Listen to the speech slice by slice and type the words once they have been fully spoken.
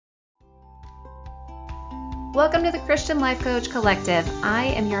Welcome to the Christian Life Coach Collective. I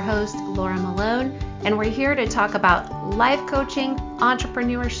am your host, Laura Malone, and we're here to talk about life coaching,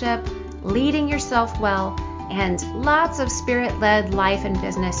 entrepreneurship, leading yourself well, and lots of spirit-led life and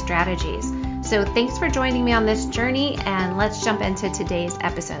business strategies. So thanks for joining me on this journey, and let's jump into today's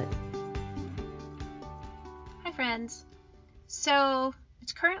episode. Hi friends. So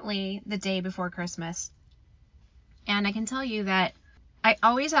it's currently the day before Christmas, and I can tell you that I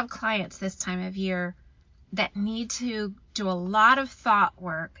always have clients this time of year that need to do a lot of thought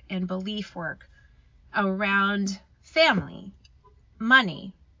work and belief work around family,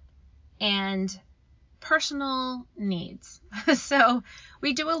 money, and personal needs. So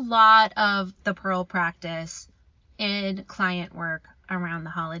we do a lot of the Pearl practice in client work around the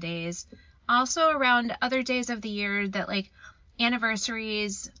holidays, also around other days of the year that like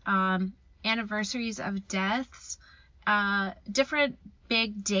anniversaries of deaths, different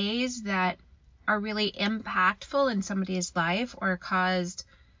big days that are really impactful in somebody's life or caused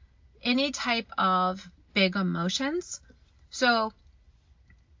any type of big emotions. So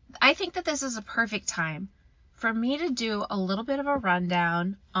I think that this is a perfect time for me to do a little bit of a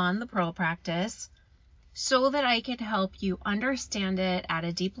rundown on the Pearl practice so that I can help you understand it at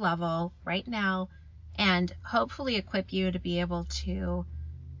a deep level right now and hopefully equip you to be able to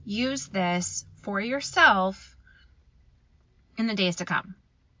use this for yourself in the days to come,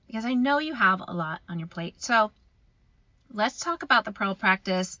 because I know you have a lot on your plate. So let's talk about the Pearl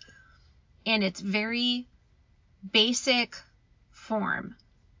practice in its very basic form.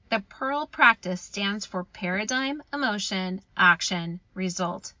 The Pearl practice stands for paradigm, emotion, action,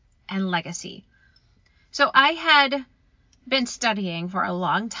 result, and legacy. So I had been studying for a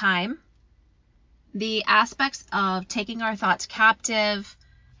long time the aspects of taking our thoughts captive,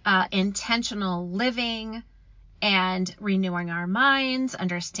 intentional living, and renewing our minds,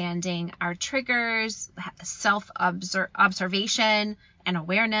 understanding our triggers, self-observation and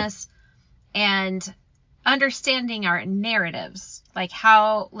awareness, and understanding our narratives,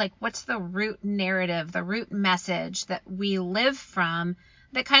 what's the root narrative, the root message that we live from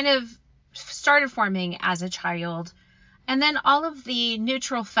that kind of started forming as a child, and then all of the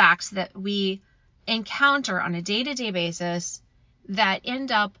neutral facts that we encounter on a day-to-day basis that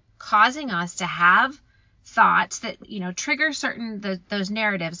end up causing us to have thoughts that, trigger those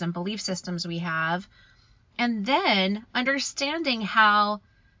narratives and belief systems we have, and then understanding how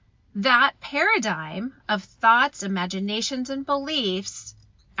that paradigm of thoughts, imaginations, and beliefs,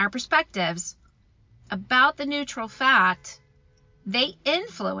 our perspectives about the neutral fact, they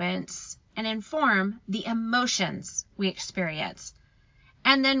influence and inform the emotions we experience.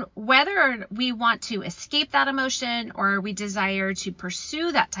 And then whether we want to escape that emotion or we desire to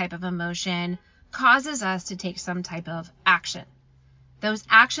pursue that type of emotion causes us to take some type of action. Those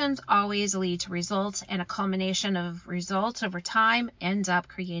actions always lead to results, and a culmination of results over time ends up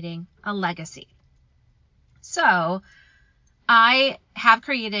creating a legacy. So I have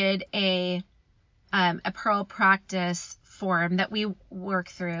created a Pearl practice form that we work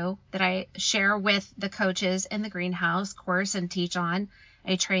through, that I share with the coaches in the Greenhouse course and teach on.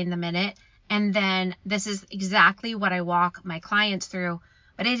 I train them in it. And then this is exactly what I walk my clients through,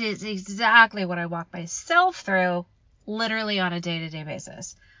 but it is exactly what I walk myself through literally on a day-to-day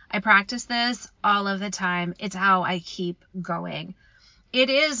basis. I practice this all of the time. It's how I keep going.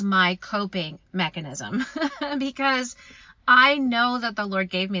 It is my coping mechanism because I know that the Lord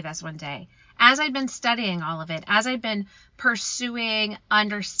gave me this one day. As I've been studying all of it, as I've been pursuing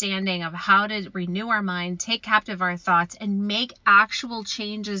understanding of how to renew our mind, take captive our thoughts, and make actual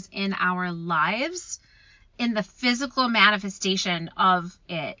changes in our lives, in the physical manifestation of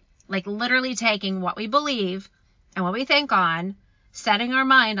it, like literally taking what we believe and what we think on, setting our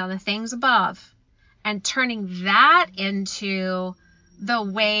mind on the things above, and turning that into the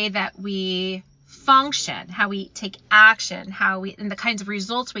way that we function, how we take action, and the kinds of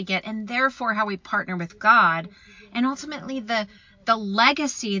results we get, and therefore how we partner with God, and ultimately the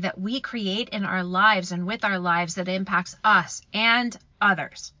legacy that we create in our lives and with our lives that impacts us and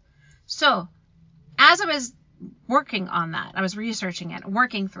others. So as I was working on that, I was researching it,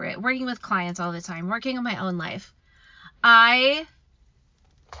 working through it, working with clients all the time, working on my own life, I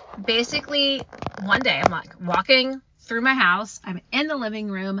basically, one day I'm like walking through my house, I'm in the living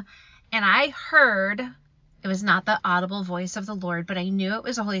room, and I heard, it was not the audible voice of the Lord, but I knew it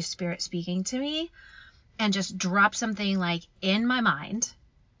was the Holy Spirit speaking to me, and just dropped something like in my mind,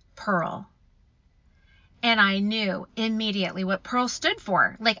 Pearl. And I knew immediately what Pearl stood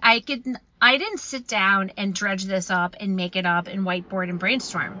for. Like I didn't sit down and dredge this up and make it up and whiteboard and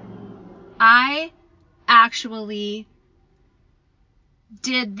brainstorm. I actually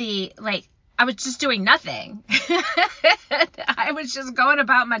did I was just doing nothing. I was just going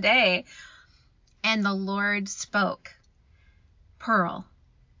about my day. And the Lord spoke. Pearl.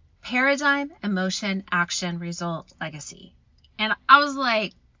 Paradigm, emotion, action, result, legacy. And I was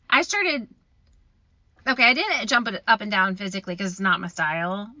like, I didn't jump up and down physically because it's not my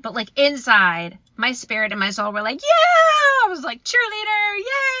style. But like inside, my spirit and my soul were like, yeah! I was like, cheerleader,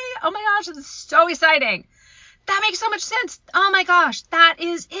 yay! Oh my gosh, this is so exciting. That makes so much sense. Oh my gosh, that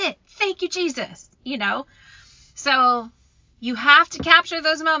is it. Thank you, Jesus. So you have to capture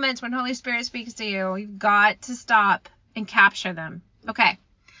those moments when Holy Spirit speaks to you. You've got to stop and capture them. Okay.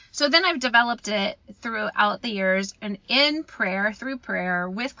 So then I've developed it throughout the years and through prayer,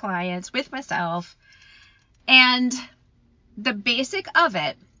 with clients, with myself. And the basic of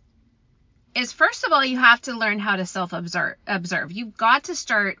it is, first of all, you have to learn how to self-observe. You've got to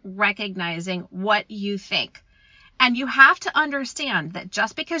start recognizing what you think. And you have to understand that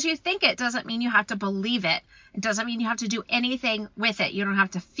just because you think it doesn't mean you have to believe it. It doesn't mean you have to do anything with it. You don't have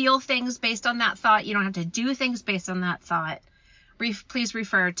to feel things based on that thought. You don't have to do things based on that thought. Please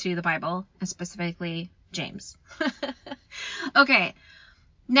refer to the Bible, and specifically James. Okay.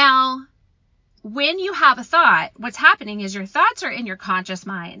 Now, when you have a thought, what's happening is your thoughts are in your conscious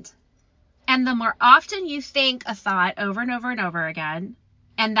mind. And the more often you think a thought over and over and over again,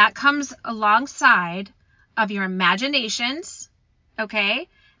 and that comes alongside of your imaginations, okay?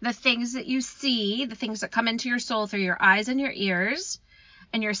 The things that you see, the things that come into your soul through your eyes and your ears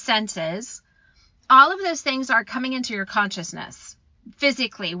and your senses, all of those things are coming into your consciousness.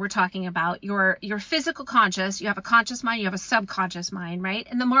 Physically, we're talking about your physical conscious. You have a conscious mind, you have a subconscious mind, right?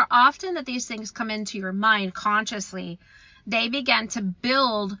 And the more often that these things come into your mind consciously, they begin to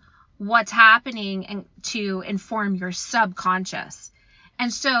build what's happening and to inform your subconscious.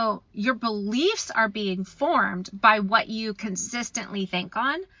 And so your beliefs are being formed by what you consistently think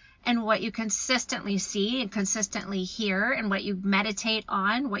on and what you consistently see and consistently hear and what you meditate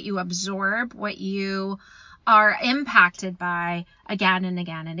on, what you absorb, what you are impacted by again and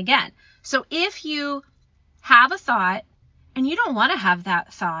again and again. So if you have a thought and you don't want to have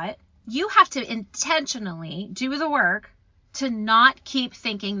that thought, you have to intentionally do the work to not keep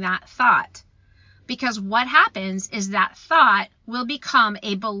thinking that thought. Because what happens is that thought will become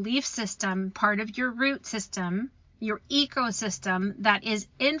a belief system, part of your root system, your ecosystem that is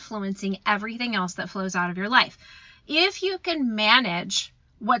influencing everything else that flows out of your life. If you can manage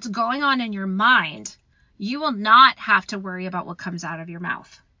what's going on in your mind, you will not have to worry about what comes out of your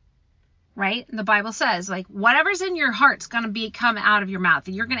mouth, right? The Bible says, like, whatever's in your heart's going to come out of your mouth.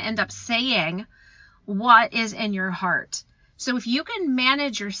 You're going to end up saying what is in your heart. So if you can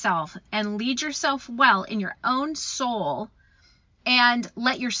manage yourself and lead yourself well in your own soul and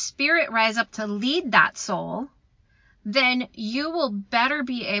let your spirit rise up to lead that soul, then you will better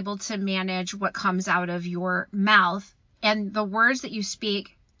be able to manage what comes out of your mouth, and the words that you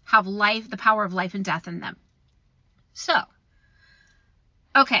speak have life, the power of life and death in them. So,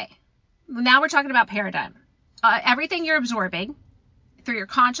 okay, now we're talking about paradigm. Everything you're absorbing through your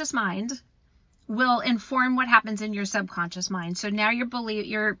conscious mind will inform what happens in your subconscious mind. So now you're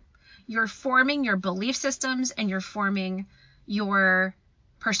forming your belief systems and you're forming your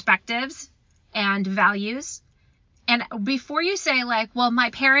perspectives and values. And before you say like, well,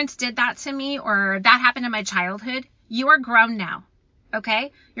 my parents did that to me or that happened in my childhood, you are grown now.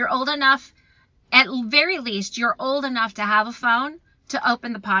 Okay? You're old enough, at very least, you're old enough to have a phone to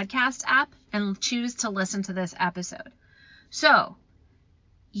open the podcast app and choose to listen to this episode. So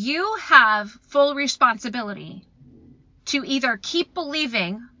you have full responsibility to either keep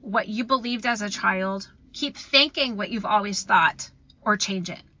believing what you believed as a child, keep thinking what you've always thought, or change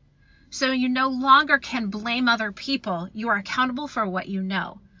it. So you no longer can blame other people. You are accountable for what you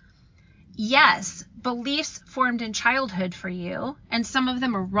know. Yes, beliefs formed in childhood for you, and some of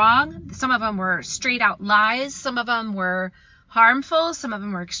them are wrong. Some of them were straight out lies. Some of them were harmful. Some of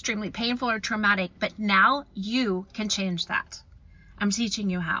them were extremely painful or traumatic. But now you can change that. I'm teaching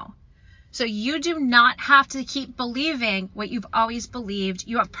you how. So you do not have to keep believing what you've always believed.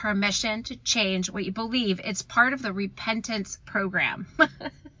 You have permission to change what you believe. It's part of the repentance program.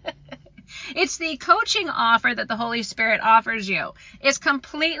 It's the coaching offer that the Holy Spirit offers you. It's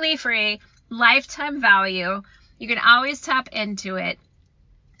completely free, lifetime value. You can always tap into it.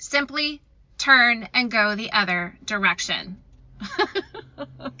 Simply turn and go the other direction.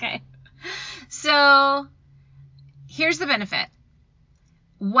 Okay. So here's the benefit.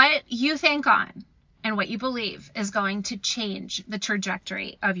 What you think on and what you believe is going to change the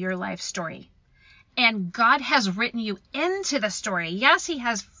trajectory of your life story. And God has written you into the story. Yes, he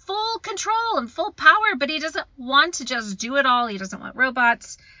has full control and full power, but he doesn't want to just do it all. He doesn't want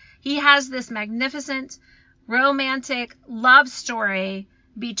robots. He has this magnificent romantic love story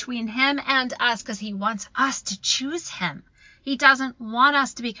between him and us because he wants us to choose him. He doesn't want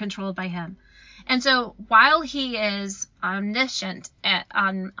us to be controlled by him. And so while he is omniscient,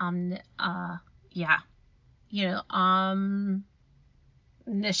 omniscient.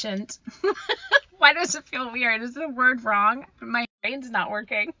 Why does it feel weird? Is the word wrong? My brain's not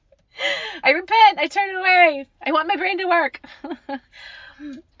working. I repent. I turn it away. I want my brain to work.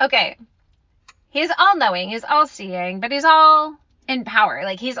 Okay. He's all knowing. He's all seeing, but he's all in power.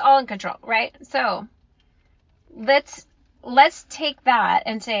 Like he's all in control, right? So let's take that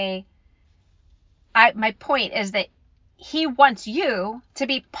and say, my point is that he wants you to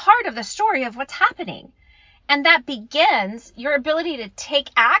be part of the story of what's happening. And that begins your ability to take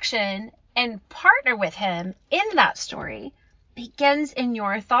action and partner with him in that story begins in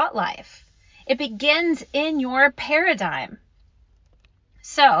your thought life. It begins in your paradigm.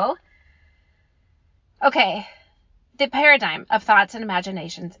 So, okay, the paradigm of thoughts and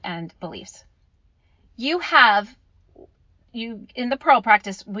imaginations and beliefs. In the Pearl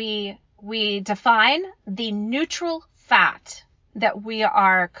practice, we define the neutral fact that we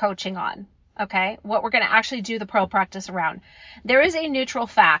are coaching on. Okay, what we're going to actually do the Pearl practice around. There is a neutral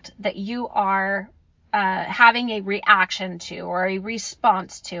fact that you are having a reaction to or a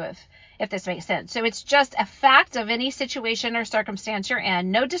response to, if this makes sense. So it's just a fact of any situation or circumstance you're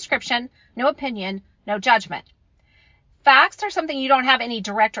in. No description, no opinion, no judgment. Facts are something you don't have any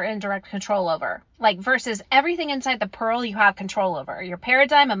direct or indirect control over. Like versus everything inside the Pearl you have control over. Your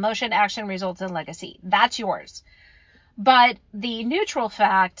paradigm, emotion, action, results, and legacy. That's yours. But the neutral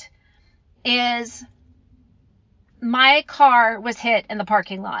fact is my car was hit in the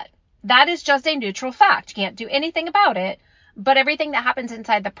parking lot. That is just a neutral fact. You can't do anything about it. But everything that happens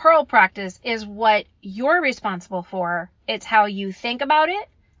inside the Pearl practice is what you're responsible for. It's how you think about it,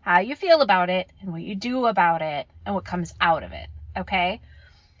 how you feel about it, and what you do about it, and what comes out of it. Okay?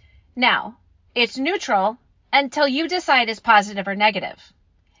 Now, it's neutral until you decide it's positive or negative.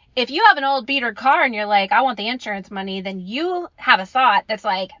 If you have an old beater car and you're like, I want the insurance money, then you have a thought that's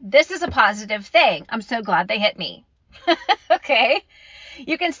like, this is a positive thing. I'm so glad they hit me. Okay?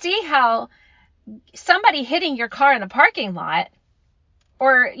 You can see how somebody hitting your car in the parking lot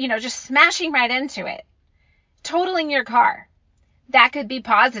or, just smashing right into it, totaling your car, that could be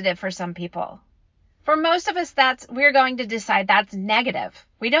positive for some people. For most of us, we're going to decide that's negative.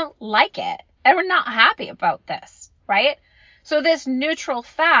 We don't like it and we're not happy about this, right? So this neutral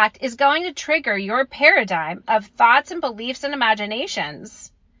fact is going to trigger your paradigm of thoughts and beliefs and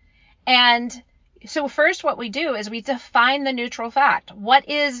imaginations. And so first what we do is we define the neutral fact. What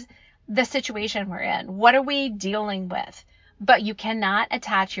is the situation we're in? What are we dealing with? But you cannot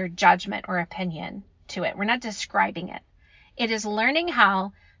attach your judgment or opinion to it. We're not describing it. It is learning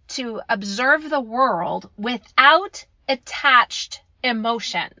how to observe the world without attached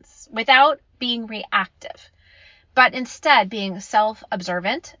emotions, without being reactive, but instead being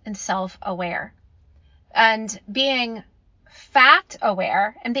self-observant and self-aware and being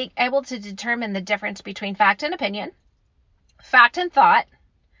fact-aware and being able to determine the difference between fact and opinion, fact and thought,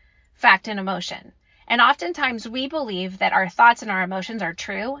 fact and emotion. And oftentimes we believe that our thoughts and our emotions are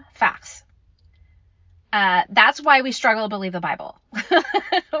true facts. That's why we struggle to believe the Bible.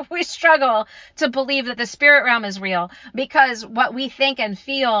 We struggle to believe that the spirit realm is real because what we think and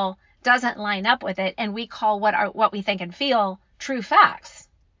feel doesn't line up with it, and we call what we think and feel true facts.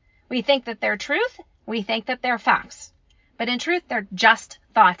 We think that they're truth. We think that they're facts. But in truth, they're just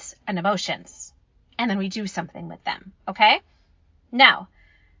thoughts and emotions. And then we do something with them. Okay? Now,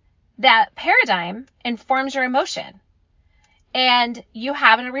 that paradigm informs your emotion. And you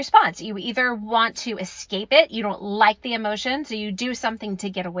have a response. You either want to escape it, you don't like the emotion, so you do something to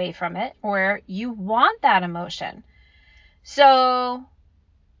get away from it, or you want that emotion. So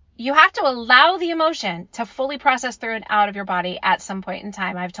you have to allow the emotion to fully process through and out of your body at some point in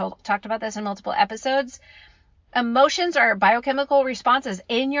time. I've talked about this in multiple episodes. Emotions are biochemical responses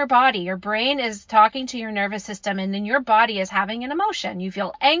in your body. Your brain is talking to your nervous system, and then your body is having an emotion. You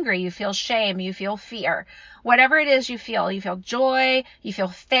feel angry, you feel shame, you feel fear. Whatever it is you feel joy, you feel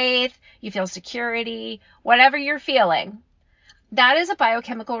faith, you feel security, whatever you're feeling. That is a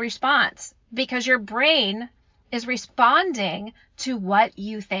biochemical response because your brain is responding to what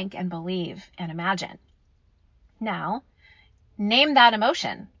you think and believe and imagine. Now, name that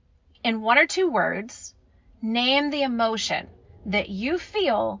emotion. In one or two words, name the emotion that you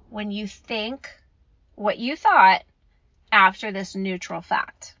feel when you think what you thought after this neutral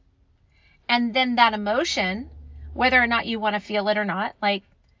fact. And then that emotion, whether or not you want to feel it or not, like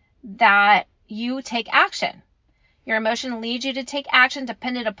that, you take action. Your emotion leads you to take action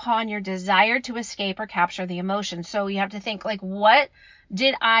dependent upon your desire to escape or capture the emotion. So you have to think, like, what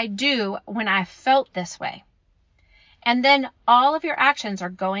did I do when I felt this way? And then all of your actions are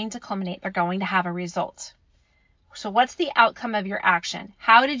going to culminate. They're going to have a result. So what's the outcome of your action?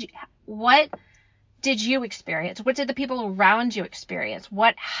 What did you experience? What did the people around you experience?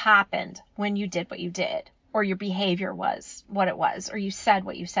 What happened when you did what you did? Or your behavior was what it was, or you said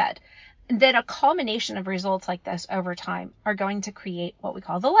what you said. And then a culmination of results like this over time are going to create what we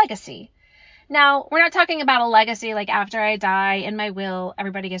call the legacy. Now, we're not talking about a legacy like after I die in my will,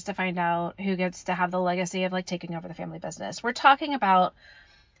 everybody gets to find out who gets to have the legacy of like taking over the family business. We're talking about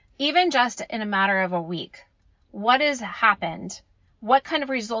even just in a matter of a week. What has happened? What kind of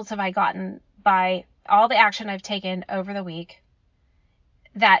results have I gotten by all the action I've taken over the week?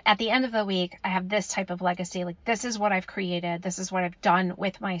 That at the end of the week, I have this type of legacy. Like, this is what I've created. This is what I've done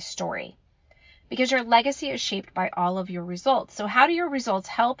with my story. Because your legacy is shaped by all of your results. So how do your results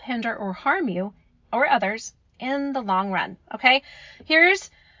help, hinder, or harm you or others in the long run? Okay, here's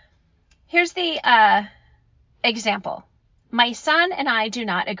the example. My son and I do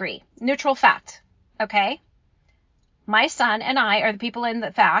not agree. Neutral fact. Okay, my son and I are the people in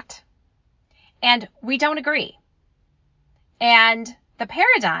the fact, and we don't agree. And the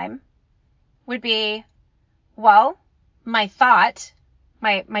paradigm would be, well, my thought,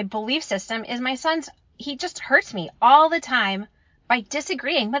 my belief system is my son's, he just hurts me all the time by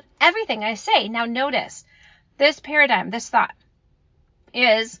disagreeing with everything I say. Now notice, this paradigm, this thought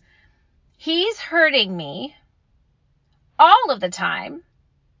is, he's hurting me all of the time,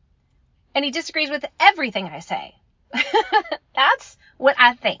 and he disagrees with everything I say. That's what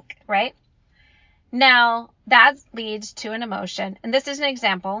I think, right? Now, that leads to an emotion. And this is an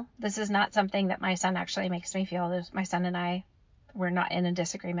example. This is not something that my son actually makes me feel. My son and I, we're not in a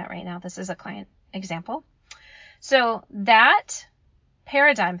disagreement right now. This is a client example. So that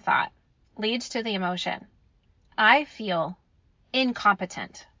paradigm thought leads to the emotion. I feel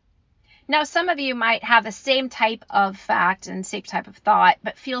incompetent. Now, some of you might have the same type of fact and same type of thought,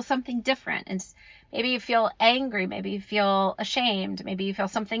 but feel something different. And maybe you feel angry. Maybe you feel ashamed. Maybe you feel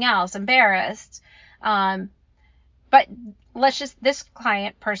something else, embarrassed. But this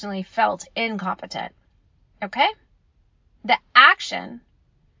client personally felt incompetent. Okay? The action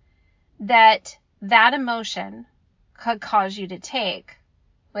that emotion could cause you to take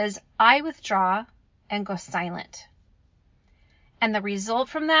was, I withdraw and go silent. And the result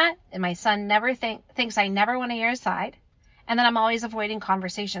from that, and my son never thinks I never want to hear his side, and then I'm always avoiding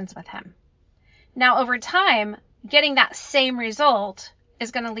conversations with him. Now, over time, getting that same result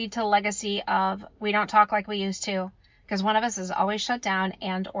is going to lead to a legacy of, we don't talk like we used to, because one of us is always shut down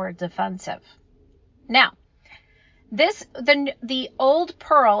and or defensive. Now, the old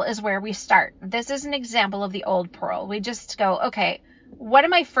pearl is where we start. This is an example of the old pearl. We just go, okay, what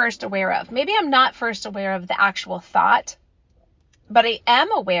am I first aware of? Maybe I'm not first aware of the actual thought, but I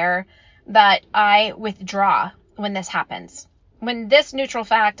am aware that I withdraw when this happens. When this neutral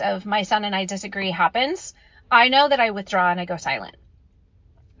fact of my son and I disagree happens, I know that I withdraw and I go silent.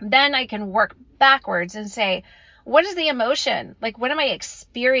 Then I can work backwards and say, what is the emotion? Like, what am I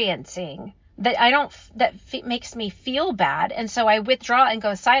experiencing that makes me feel bad? And so I withdraw and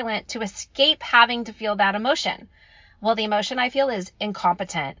go silent to escape having to feel that emotion. Well, the emotion I feel is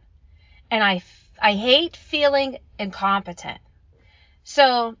incompetent. And I hate feeling incompetent.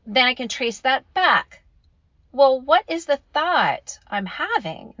 So then I can trace that back. Well, what is the thought I'm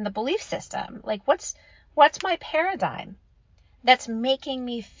having in the belief system? Like, what's my paradigm that's making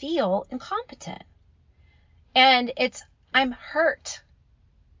me feel incompetent? And I'm hurt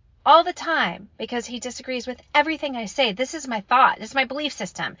all the time because he disagrees with everything I say. This is my thought. This is my belief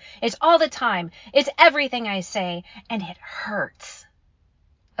system. It's all the time. It's everything I say, and it hurts.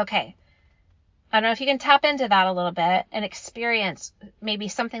 Okay. I don't know if you can tap into that a little bit and experience maybe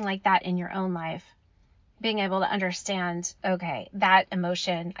something like that in your own life. Being able to understand, okay, that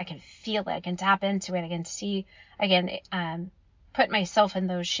emotion, I can feel it. I can tap into it. I can see, I can put myself in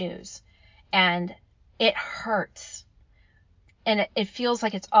those shoes. And it hurts. And it feels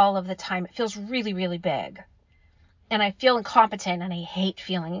like it's all of the time. It feels really, really big. And I feel incompetent, and I hate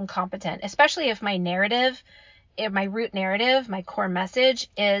feeling incompetent, especially if my root narrative, my core message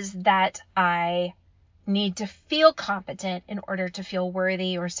is that I need to feel competent in order to feel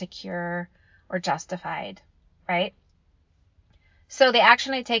worthy or secure or justified, right? So the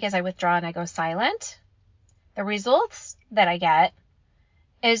action I take is I withdraw and I go silent. The results that I get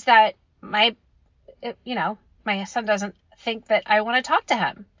is that my son doesn't think that I want to talk to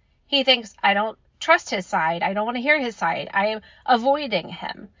him. He thinks I don't trust his side. I don't want to hear his side. I am avoiding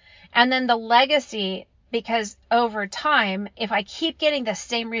him. And then the legacy because over time, if I keep getting the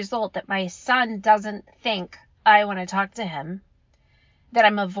same result that my son doesn't think I want to talk to him, that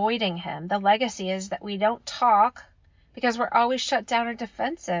I'm avoiding him, the legacy is that we don't talk because we're always shut down or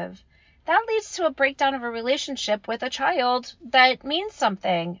defensive. That leads to a breakdown of a relationship with a child that means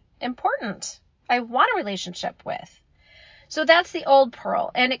something important I want a relationship with. So that's the old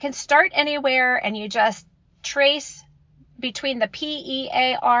Pearl, and it can start anywhere, and you just trace between the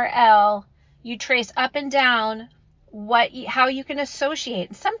PEARL, you trace up and down how you can associate.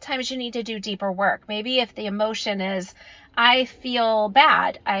 And sometimes you need to do deeper work. Maybe if the emotion is, I feel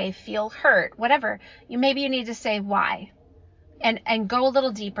bad, I feel hurt, whatever, maybe you need to say why, and go a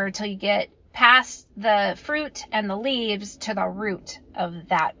little deeper till you get past the fruit and the leaves to the root of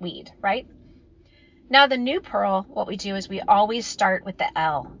that weed, right? Now the new Pearl, what we do is we always start with the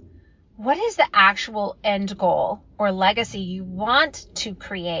L. What is the actual end goal or legacy you want to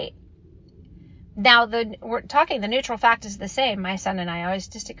create? Now, we're talking, the neutral fact is the same. My son and I always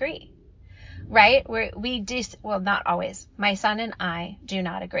disagree, right? Well, not always. My son and I do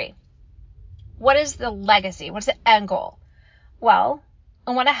not agree. What is the legacy? What's the end goal? Well,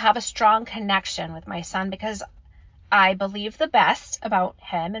 I want to have a strong connection with my son because I believe the best about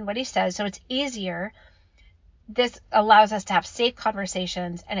him and what he says, so it's easier. This allows us to have safe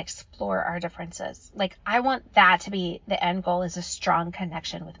conversations and explore our differences. Like, I want that to be the end goal, is a strong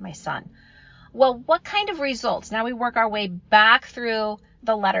connection with my son. Well, what kind of results? Now we work our way back through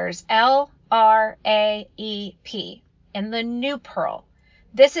the letters L, R, A, E, P in the new Pearl.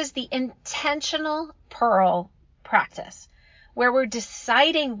 This is the intentional Pearl practice where we're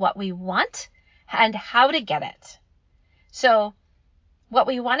deciding what we want and how to get it. So what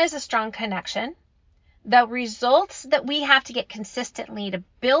we want is a strong connection. The results that we have to get consistently to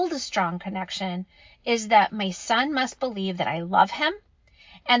build a strong connection is that my son must believe that I love him.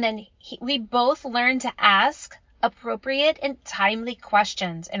 And then we both learn to ask appropriate and timely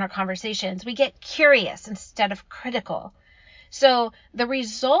questions in our conversations. We get curious instead of critical. So the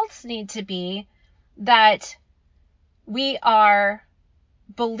results need to be that we are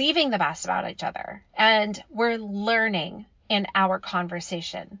believing the best about each other and we're learning in our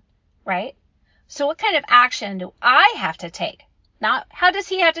conversation, right? So what kind of action do I have to take? Not how does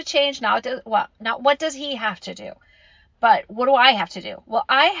he have to change? Not what does he have to do? But what do I have to do? Well,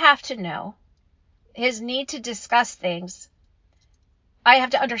 I have to know his need to discuss things. I have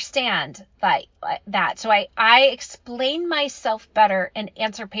to understand that. So I explain myself better and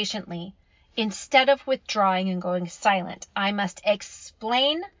answer patiently instead of withdrawing and going silent. I must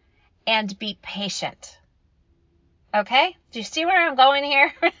explain and be patient. Okay? Do you see where I'm going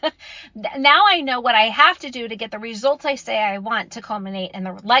here? Now I know what I have to do to get the results I say I want to culminate in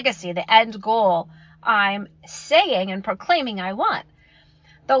the legacy, the end goal I'm saying and proclaiming I want.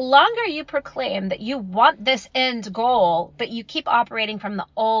 The longer you proclaim that you want this end goal, but you keep operating from the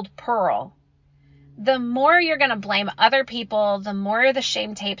old Pearl, the more you're going to blame other people, the more the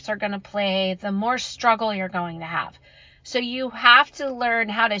shame tapes are going to play, the more struggle you're going to have. So you have to learn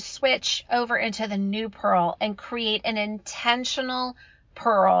how to switch over into the new Pearl and create an intentional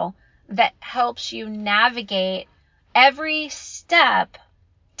Pearl that helps you navigate every step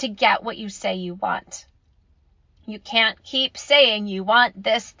to get what you say you want. You can't keep saying you want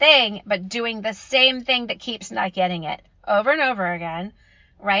this thing, but doing the same thing that keeps not getting it over and over again,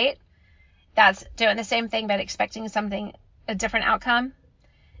 right? That's doing the same thing, but expecting a different outcome.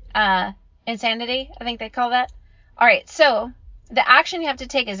 Insanity, I think they call that. All right, so the action you have to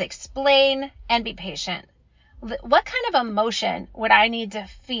take is explain and be patient. What kind of emotion would I need to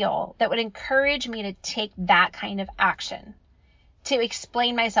feel that would encourage me to take that kind of action, to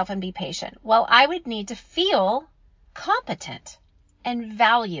explain myself and be patient? Well, I would need to feel competent and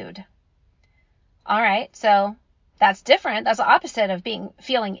valued. All right, so that's different. That's the opposite of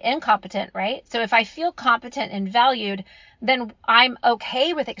feeling incompetent, right? So if I feel competent and valued, then I'm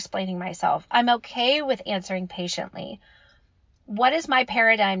okay with explaining myself. I'm okay with answering patiently. What does my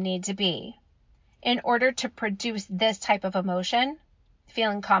paradigm need to be in order to produce this type of emotion,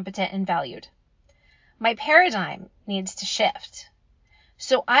 feeling competent and valued? My paradigm needs to shift.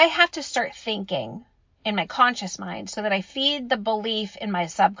 So I have to start thinking in my conscious mind so that I feed the belief in my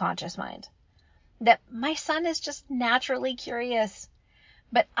subconscious mind that my son is just naturally curious,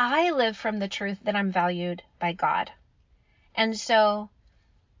 but I live from the truth that I'm valued by God. And so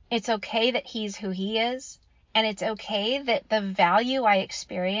it's okay that he's who he is, and it's okay that the value I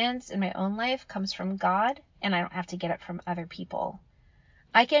experience in my own life comes from God, and I don't have to get it from other people.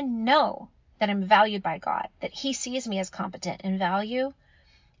 I can know that I'm valued by God, that he sees me as competent and valued,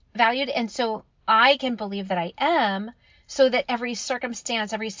 and so I can believe that I am, so that every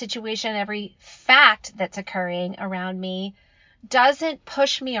circumstance, every situation, every fact that's occurring around me doesn't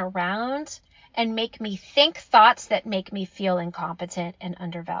push me around and make me think thoughts that make me feel incompetent and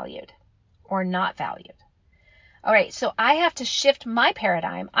undervalued or not valued. All right, so I have to shift my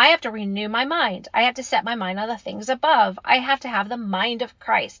paradigm. I have to renew my mind. I have to set my mind on the things above. I have to have the mind of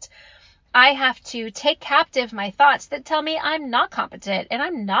Christ. I have to take captive my thoughts that tell me I'm not competent and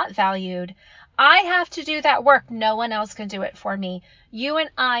I'm not valued. I have to do that work. No one else can do it for me. You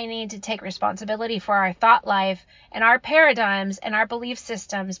and I need to take responsibility for our thought life and our paradigms and our belief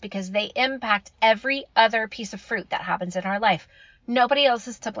systems, because they impact every other piece of fruit that happens in our life. Nobody else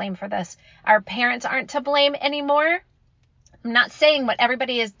is to blame for this. Our parents aren't to blame anymore. I'm not saying what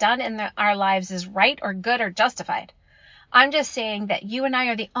everybody has done in our lives is right or good or justified. I'm just saying that you and I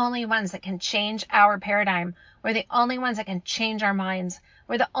are the only ones that can change our paradigm. We're the only ones that can change our minds.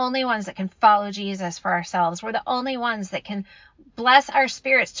 We're the only ones that can follow Jesus for ourselves. We're the only ones that can bless our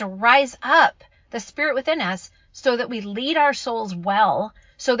spirits to rise up, the spirit within us, so that we lead our souls well,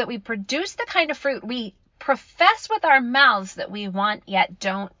 so that we produce the kind of fruit we profess with our mouths that we want, yet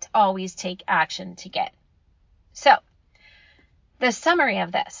don't always take action to get. So, the summary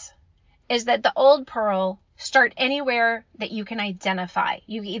of this is that the old pearl, start anywhere that you can identify.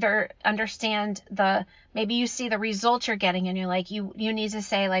 You either understand maybe you see the results you're getting and you're like, you need to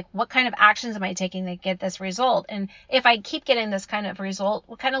say, like, what kind of actions am I taking to get this result? And if I keep getting this kind of result,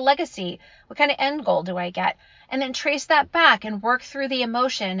 what kind of legacy, what kind of end goal do I get? And then trace that back and work through the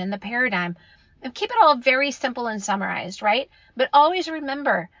emotion and the paradigm. And keep it all very simple and summarized, right? But always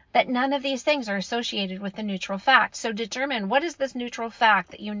remember that none of these things are associated with the neutral fact. So determine, what is this neutral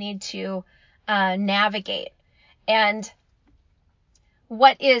fact that you need to navigate? And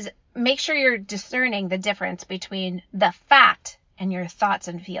make sure you're discerning the difference between the fact and your thoughts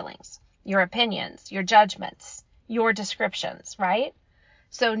and feelings, your opinions, your judgments, your descriptions, right?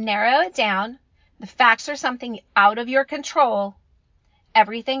 So narrow it down. The facts are something out of your control.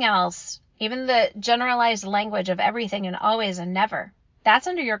 Everything else, even the generalized language of everything and always and never, that's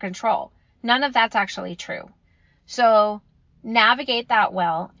under your control. None of that's actually true. So navigate that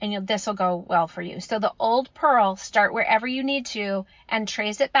well, and this will go well for you. So the old pearl, start wherever you need to and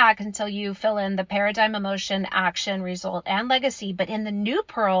trace it back until you fill in the paradigm, emotion, action, result, and legacy. But in the new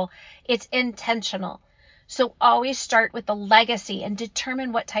pearl, it's intentional. So always start with the legacy and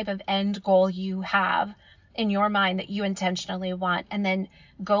determine what type of end goal you have in your mind that you intentionally want. And then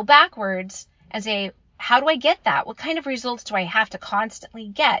go backwards and say, how do I get that? What kind of results do I have to constantly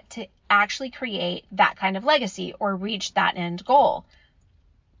get to actually create that kind of legacy or reach that end goal?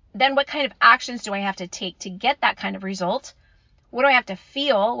 Then what kind of actions do I have to take to get that kind of result? What do I have to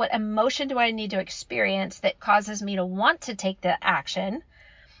feel? What emotion do I need to experience that causes me to want to take the action?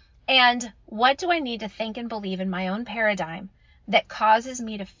 And what do I need to think and believe in my own paradigm that causes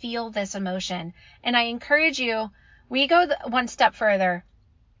me to feel this emotion? And I encourage you, we go one step further.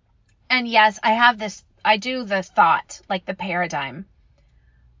 And yes, I do the thought, like the paradigm.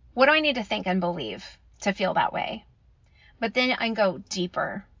 What do I need to think and believe to feel that way? But then I go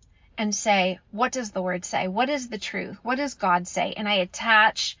deeper and say, what does the word say? What is the truth? What does God say? And I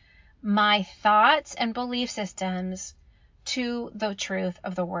attach my thoughts and belief systems to the truth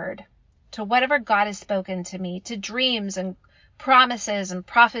of the word, to whatever God has spoken to me, to dreams and promises and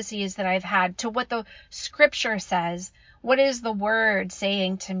prophecies that I've had, to what the scripture says. What is the word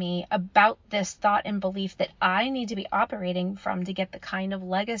saying to me about this thought and belief that I need to be operating from to get the kind of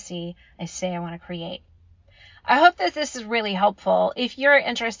legacy I say I want to create? I hope that this is really helpful. If you're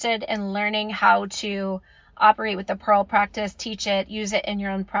interested in learning how to operate with the Pearl practice, teach it, use it in your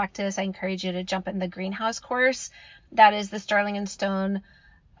own practice, I encourage you to jump in the Greenhouse course. That is the Starling & Stone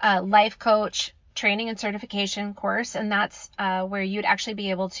Life Coach Training and Certification course. And that's where you'd actually be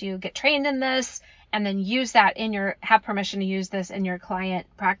able to get trained in this and then use that have permission to use this in your client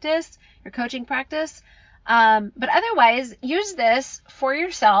practice, your coaching practice. But otherwise, use this for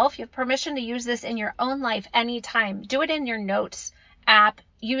yourself. You have permission to use this in your own life anytime. Do it in your notes app.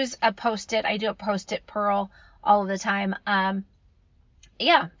 Use a Post-it. I do a Post-it Pearl all of the time. And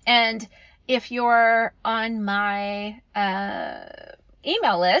if you're on my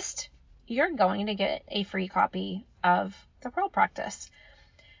email list, you're going to get a free copy of the Pearl practice.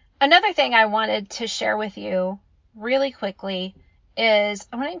 Another thing I wanted to share with you really quickly is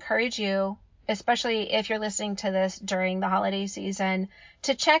I want to encourage you, especially if you're listening to this during the holiday season,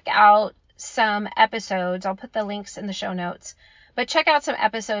 to check out some episodes. I'll put the links in the show notes, but check out some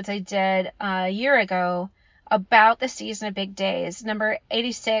episodes I did a year ago about the season of big days. Number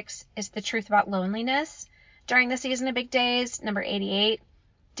 86 is the truth about loneliness during the season of big days. Number 88,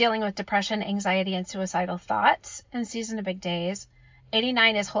 dealing with depression, anxiety, and suicidal thoughts in Season of Big Days.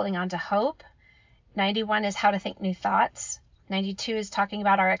 89 is holding on to hope. 91 is how to think new thoughts. 92 is talking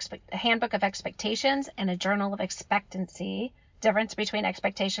about our handbook of expectations and a journal of expectancy. Difference between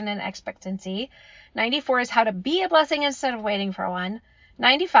expectation and expectancy. 94 is how to be a blessing instead of waiting for one.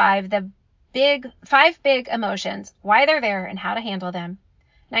 95, the five big emotions, why they're there and how to handle them.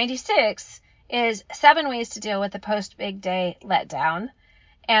 96 is 7 ways to deal with the post-big day letdown.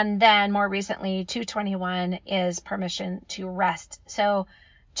 And then more recently, 221 is permission to rest. So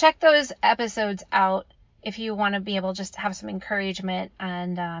check those episodes out if you want to be able just to have some encouragement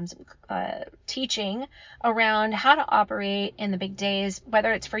and some teaching around how to operate in the big days,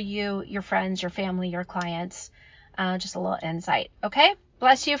 whether it's for you, your friends, your family, your clients. Just a little insight. Okay?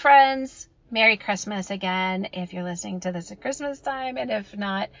 Bless you, friends. Merry Christmas again if you're listening to this at Christmas time. And if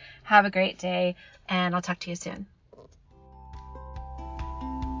not, have a great day. And I'll talk to you soon.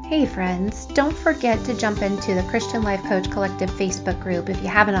 Hey friends, don't forget to jump into the Christian Life Coach Collective Facebook group if you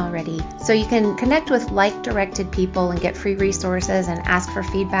haven't already, so you can connect with like-directed people and get free resources and ask for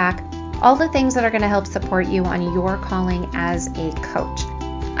feedback, all the things that are going to help support you on your calling as a coach.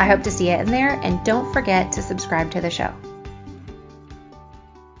 I hope to see you in there, and don't forget to subscribe to the show.